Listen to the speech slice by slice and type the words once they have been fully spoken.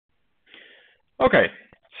Okay,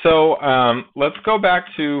 so let's go back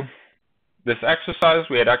to this exercise.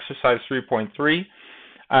 We had exercise 3.3.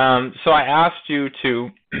 So I asked you to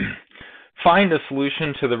find a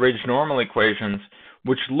solution to the ridge normal equations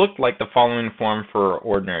which looked like the following form for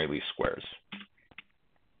ordinary least squares.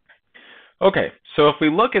 Okay, so if we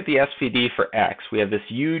look at the SVD for x, we have this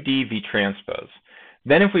UdV transpose.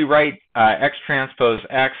 Then if we write x transpose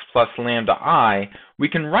x plus lambda I, we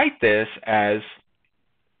can write this as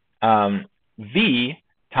v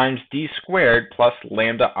times d squared plus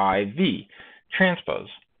lambda I v transpose.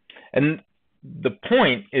 And the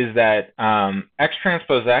point is that x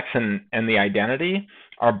transpose x and the identity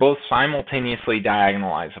are both simultaneously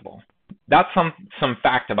diagonalizable. That's some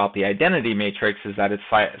fact about the identity matrix, is that it's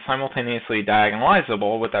simultaneously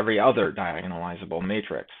diagonalizable with every other diagonalizable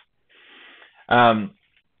matrix. And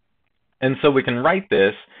so we can write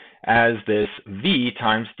this as this v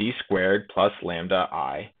times d squared plus lambda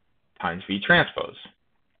I times v transpose.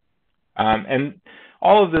 And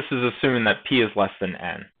all of this is assuming that p is less than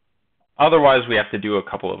n. Otherwise, we have to do a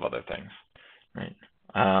couple of other things, right?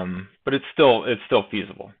 But it's still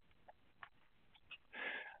feasible.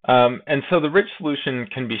 And so the ridge solution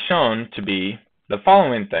can be shown to be the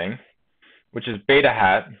following thing, which is beta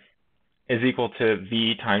hat is equal to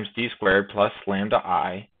v times d squared plus lambda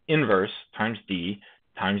I inverse times d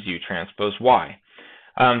times u transpose y.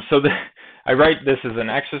 So I write this as an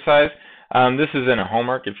exercise. This is in a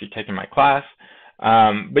homework if you're taking my class,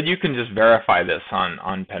 but you can just verify this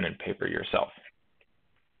on pen and paper yourself,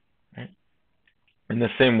 right? In the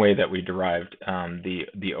same way that we derived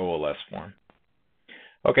the OLS form.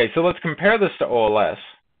 Okay, so let's compare this to OLS.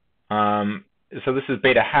 So this is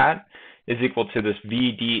beta hat is equal to this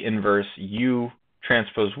VD inverse U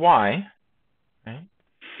transpose Y. Right?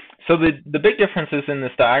 So the big difference is in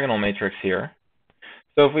this diagonal matrix here.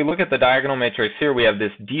 So if we look at the diagonal matrix here, we have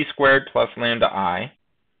this d squared plus lambda I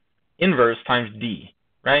inverse times d,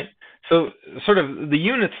 right? So sort of the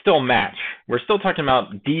units still match. We're still talking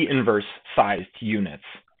about d inverse sized units,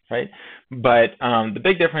 right? But the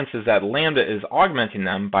big difference is that lambda is augmenting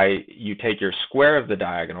them by you take your square of the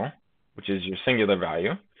diagonal, which is your singular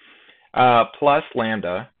value, plus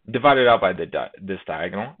lambda divided out by this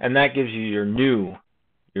diagonal, and that gives you your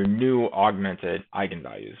new augmented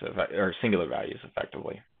eigenvalues, or singular values,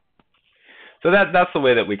 effectively. So that's the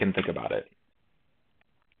way that we can think about it.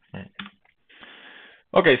 Right.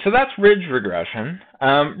 Okay, so that's ridge regression.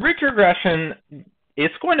 Ridge regression,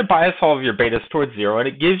 it's going to bias all of your betas towards 0, and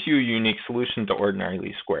it gives you a unique solution to ordinary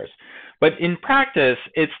least squares. But in practice,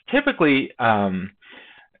 it's typically,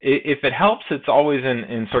 if it helps, it's always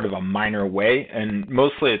in sort of a minor way, and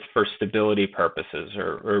mostly it's for stability purposes,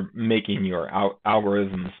 or making your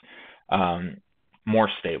algorithms more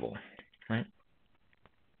stable, right?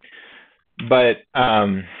 But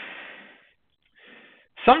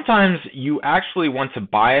sometimes you actually want to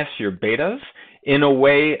bias your betas in a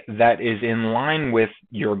way that is in line with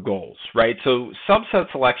your goals, right? So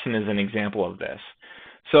subset selection is an example of this.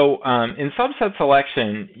 So in subset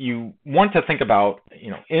selection, you want to think about,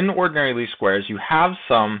 in ordinary least squares, you have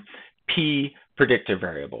some p predictor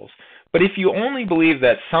variables. But if you only believe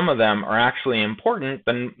that some of them are actually important,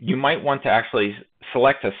 then you might want to actually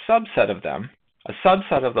select a subset of them, a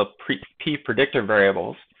subset of the p predictor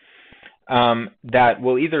variables that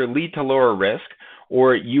will either lead to lower risk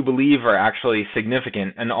or you believe are actually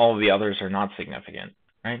significant and all of the others are not significant,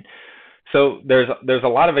 right? So there's a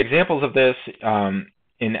lot of examples of this.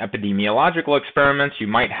 In epidemiological experiments, you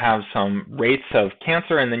might have some rates of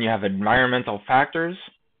cancer, and then you have environmental factors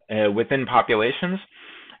within populations.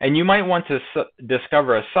 And you might want to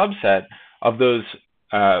discover a subset of those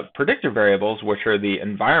predictor variables, which are the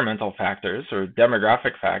environmental factors or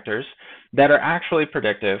demographic factors that are actually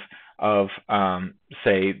predictive of,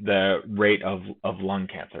 say, the rate of lung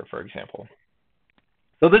cancer, for example.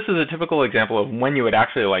 So this is a typical example of when you would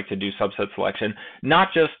actually like to do subset selection,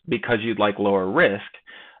 not just because you'd like lower risk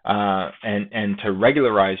and to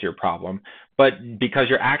regularize your problem, but because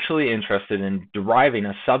you're actually interested in deriving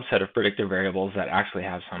a subset of predictive variables that actually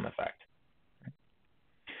have some effect.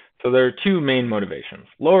 So there are two main motivations: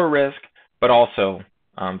 lower risk, but also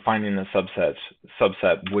finding a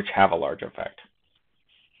subset which have a large effect.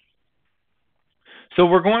 So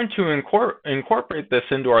we're going to incorporate this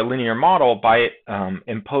into our linear model by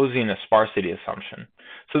imposing a sparsity assumption.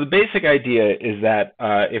 So the basic idea is that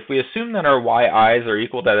if we assume that our yi's are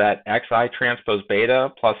equal to that xi transpose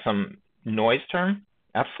beta plus some noise term,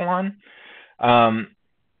 epsilon,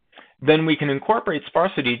 then we can incorporate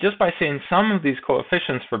sparsity just by saying some of these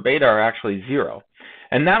coefficients for beta are actually 0.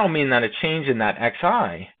 And that'll mean that a change in that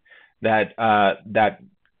xi, that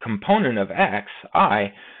component of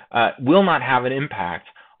xi, will not have an impact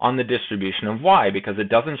on the distribution of y because it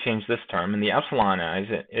doesn't change this term, and the epsilon I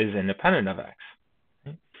is independent of x.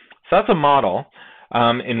 So that's a model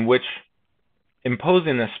in which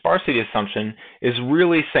imposing this sparsity assumption is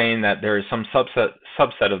really saying that there is some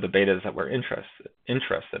subset of the betas that we're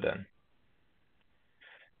interested in.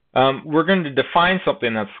 We're going to define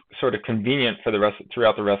something that's sort of convenient for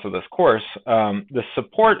throughout the rest of this course. The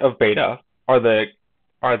support of beta are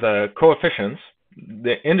the coefficients,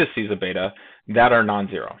 the indices of beta that are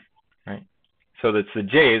non-zero, right? So that's the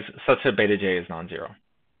j's such that beta j is non-zero.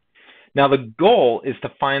 Now the goal is to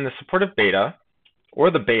find the support of beta,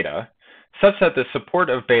 or the beta, such that the support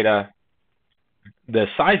of beta, the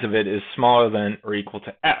size of it is smaller than or equal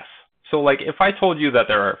to s. So like if I told you that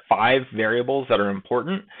there are 5 variables that are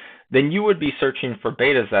important, then you would be searching for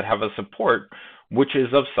betas that have a support which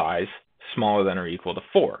is of size smaller than or equal to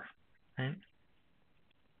 4. Right?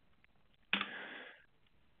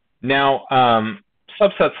 Now,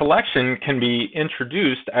 subset selection can be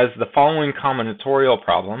introduced as the following combinatorial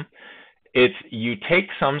problem. It's you take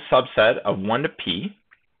some subset of 1 to p,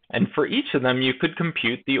 and for each of them you could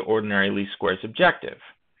compute the ordinary least squares objective.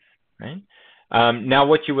 Right? Now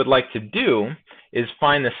what you would like to do is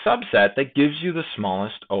find the subset that gives you the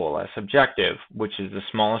smallest OLS objective, which is the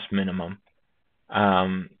smallest minimum,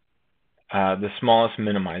 the smallest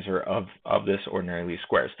minimizer of this ordinary least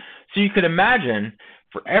squares. So you could imagine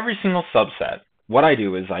for every single subset, what I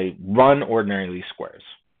do is I run ordinary least squares.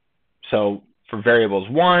 So for variables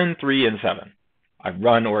 1, 3, and 7, I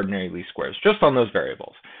run ordinary least squares just on those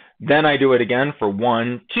variables. Then I do it again for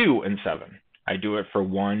 1, 2, and 7. I do it for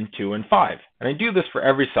 1, 2, and 5. And I do this for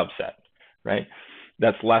every subset, right?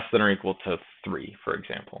 That's less than or equal to 3, for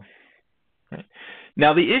example. Right?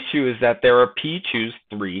 Now the issue is that there are p choose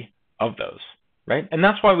 3 of those, right? And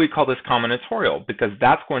that's why we call this combinatorial, because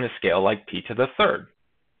that's going to scale like p to the third,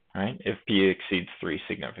 right? If p exceeds 3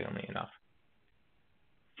 significantly enough.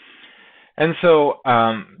 And so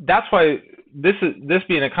that's why this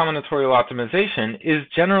being a combinatorial optimization is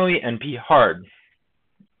generally NP hard,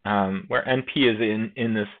 where NP is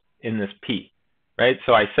in this p, right?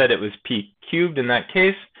 So I said it was p cubed in that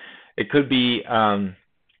case. It could be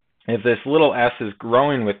if this little s is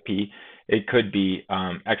growing with p, it could be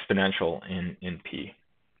exponential in p.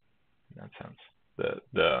 In that sense,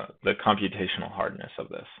 the computational hardness of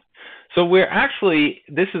this. So we're actually,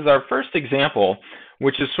 this is our first example,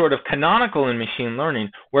 which is sort of canonical in machine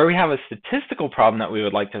learning, where we have a statistical problem that we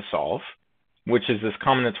would like to solve, which is this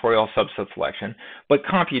combinatorial subset selection, but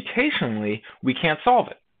computationally, we can't solve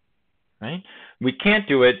it, right? We can't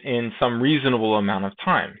do it in some reasonable amount of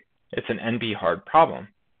time. It's an NP-hard problem.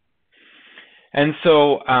 And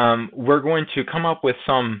so we're going to come up with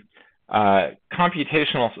some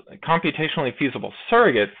computationally feasible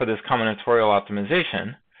surrogate for this combinatorial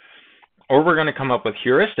optimization, or we're going to come up with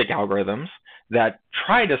heuristic algorithms that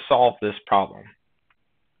try to solve this problem.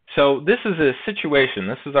 So this is a situation,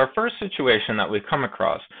 this is our first situation that we've come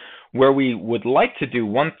across where we would like to do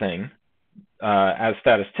one thing as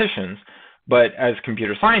statisticians, but as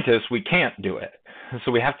computer scientists, we can't do it.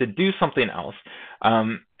 So we have to do something else.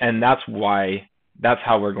 And that's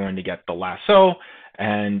how we're going to get the lasso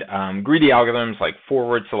and greedy algorithms like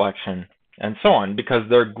forward selection and so on, because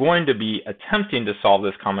they're going to be attempting to solve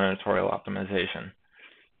this combinatorial optimization,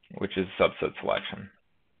 which is subset selection.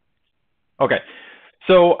 Okay,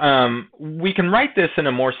 so we can write this in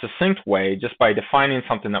a more succinct way just by defining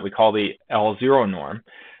something that we call the L0 norm.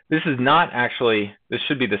 This is not actually, this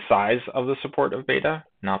should be the size of the support of beta,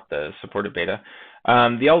 not the support of beta.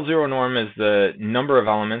 The L0 norm is the number of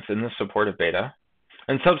elements in the support of beta.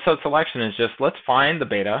 And subset selection is just, let's find the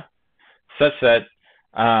beta such that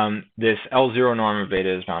this L0 norm of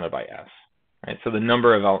beta is bounded by S. Right? So the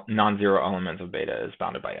number of non-zero elements of beta is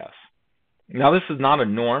bounded by S. Now this is not a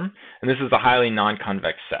norm, and this is a highly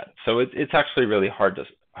non-convex set. So it's actually really hard to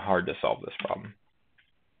solve this problem.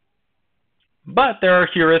 But there are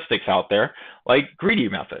heuristics out there, like greedy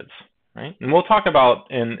methods. Right? And we'll talk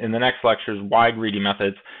about in the next lectures why greedy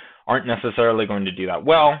methods aren't necessarily going to do that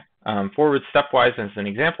well. Forward stepwise is an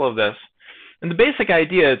example of this. And the basic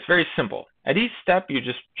idea, it's very simple. At each step, you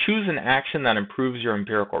just choose an action that improves your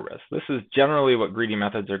empirical risk. This is generally what greedy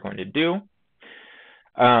methods are going to do.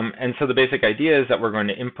 And so the basic idea is that we're going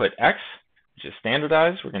to input x, which is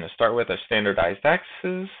standardized. We're going to start with our standardized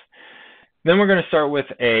x's. Then we're going to start with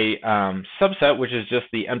a subset, which is just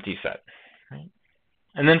the empty set. Right?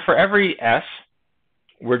 And then for every s,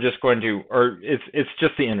 we're just going to, or it's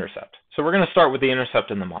just the intercept. So we're going to start with the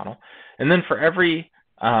intercept in the model. And then for every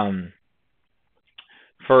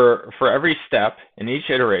every step in each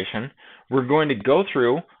iteration, we're going to go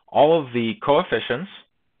through all of the coefficients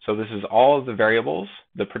So this is all of the variables,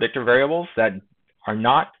 the predictor variables that are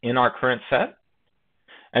not in our current set.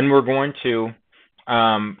 And we're going to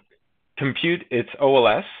compute its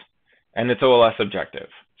OLS and its OLS objective.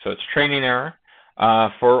 So it's training error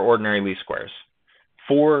for ordinary least squares.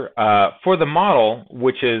 For the model,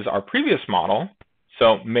 which is our previous model,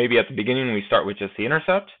 so maybe at the beginning we start with just the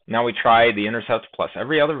intercept. Now we try the intercept plus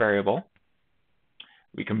every other variable.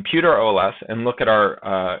 We compute our OLS and look at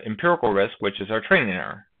our empirical risk, which is our training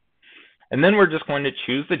error. And then we're just going to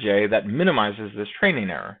choose the J that minimizes this training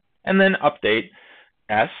error, and then update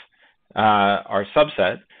S, our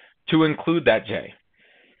subset, to include that J.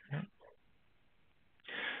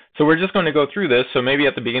 So we're just going to go through this. So maybe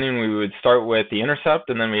at the beginning we would start with the intercept,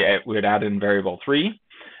 and then we would add in variable 3,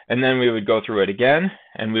 and then we would go through it again,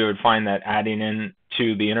 and we would find that adding in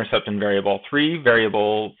to the intercept in variable 3,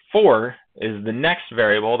 variable 4 is the next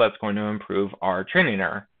variable that's going to improve our training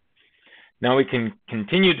error. Now we can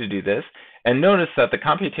continue to do this, and notice that the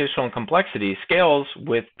computational complexity scales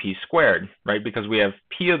with p squared, right? Because we have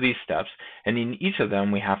p of these steps, and in each of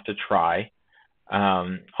them we have to try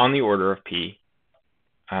on the order of p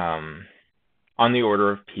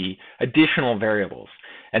additional variables.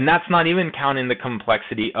 And that's not even counting the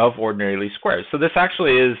complexity of ordinary least squares. So this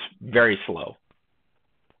actually is very slow.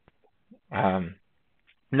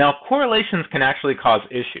 Now correlations can actually cause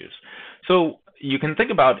issues. So you can think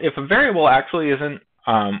about if a variable actually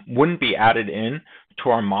wouldn't be added in to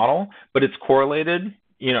our model, but it's correlated,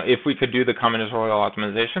 if we could do the combinatorial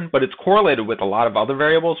optimization, but it's correlated with a lot of other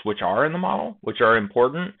variables which are in the model, which are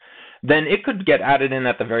important, then it could get added in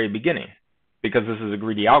at the very beginning because this is a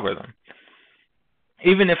greedy algorithm.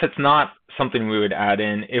 Even if it's not something we would add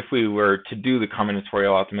in if we were to do the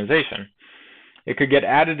combinatorial optimization. It could get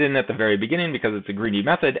added in at the very beginning because it's a greedy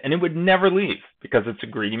method, and it would never leave because it's a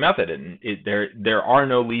greedy method, and there are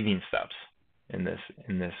no leaving steps in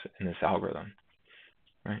this algorithm,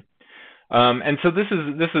 right? And so this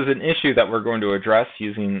is an issue that we're going to address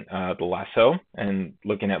using the lasso and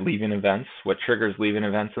looking at leaving events, what triggers leaving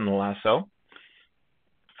events in the lasso.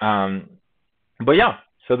 But yeah,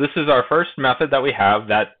 so this is our first method that we have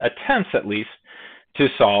that attempts at least to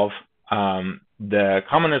solve the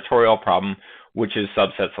combinatorial problem, which is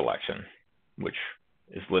subset selection, which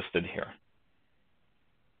is listed here.